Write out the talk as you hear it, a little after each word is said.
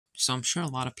So I'm sure a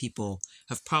lot of people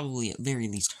have probably at very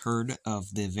least heard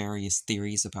of the various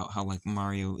theories about how, like,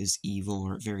 Mario is evil,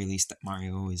 or at very least that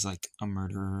Mario is, like, a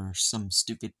murderer or some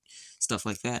stupid stuff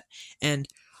like that. And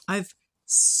I've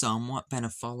somewhat been a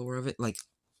follower of it. Like,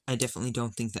 I definitely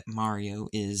don't think that Mario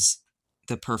is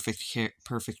the perfect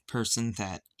person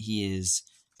that he is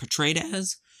portrayed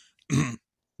as.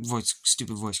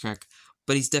 Stupid voice crack.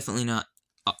 But he's definitely not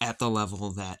at the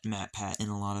level that Matt Pat and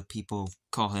a lot of people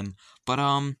call him. But,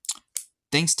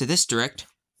 thanks to this direct,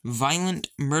 violent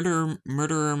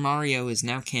murderer Mario is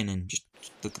now canon. Just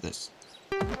look at this.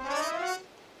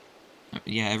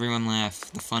 Yeah, everyone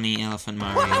laugh. The funny elephant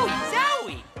Mario. Wowie,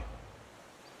 zowie!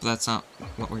 But that's not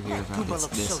what we're here about. Goomba It's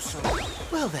looks this. so.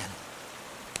 Well then.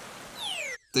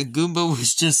 The Goomba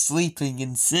was just sleeping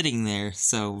and sitting there.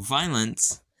 So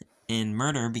violence and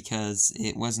murder because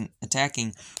it wasn't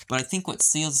attacking. But I think what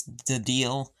seals the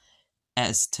deal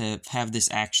as to have this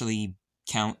actually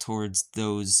count towards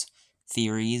those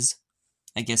theories,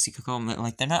 I guess you could call them,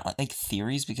 like, they're not like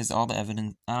theories because all the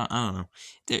evidence, I don't know,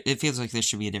 it feels like there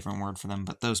should be a different word for them,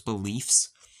 but those beliefs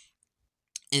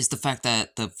is the fact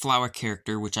that the flower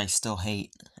character, which I still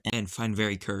hate and find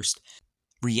very cursed,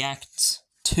 reacts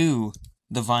to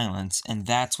the violence, and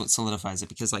that's what solidifies it,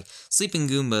 because, like, sleeping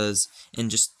Goombas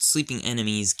and just sleeping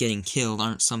enemies getting killed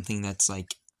aren't something that's,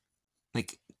 like,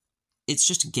 it's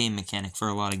just a game mechanic for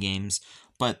a lot of games,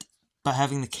 but by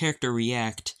having the character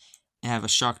react, have a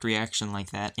shocked reaction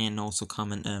like that, and also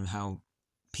comment on how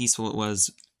peaceful it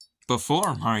was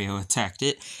before Mario attacked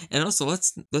it, and also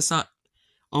let's not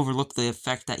overlook the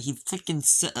fact that he freaking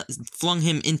flung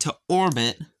him into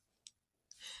orbit.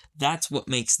 That's what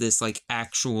makes this, like,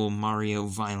 actual Mario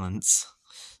violence.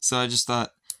 So I just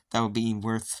thought that would be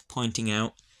worth pointing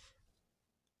out,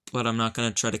 but I'm not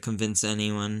gonna try to convince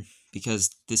anyone,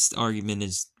 because this argument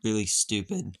is really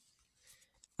stupid.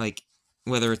 Like,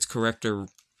 whether it's correct or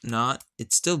not,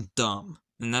 it's still dumb,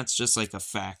 and that's just, like, a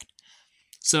fact.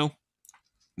 So,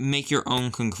 make your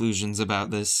own conclusions about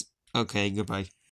this. Okay, goodbye.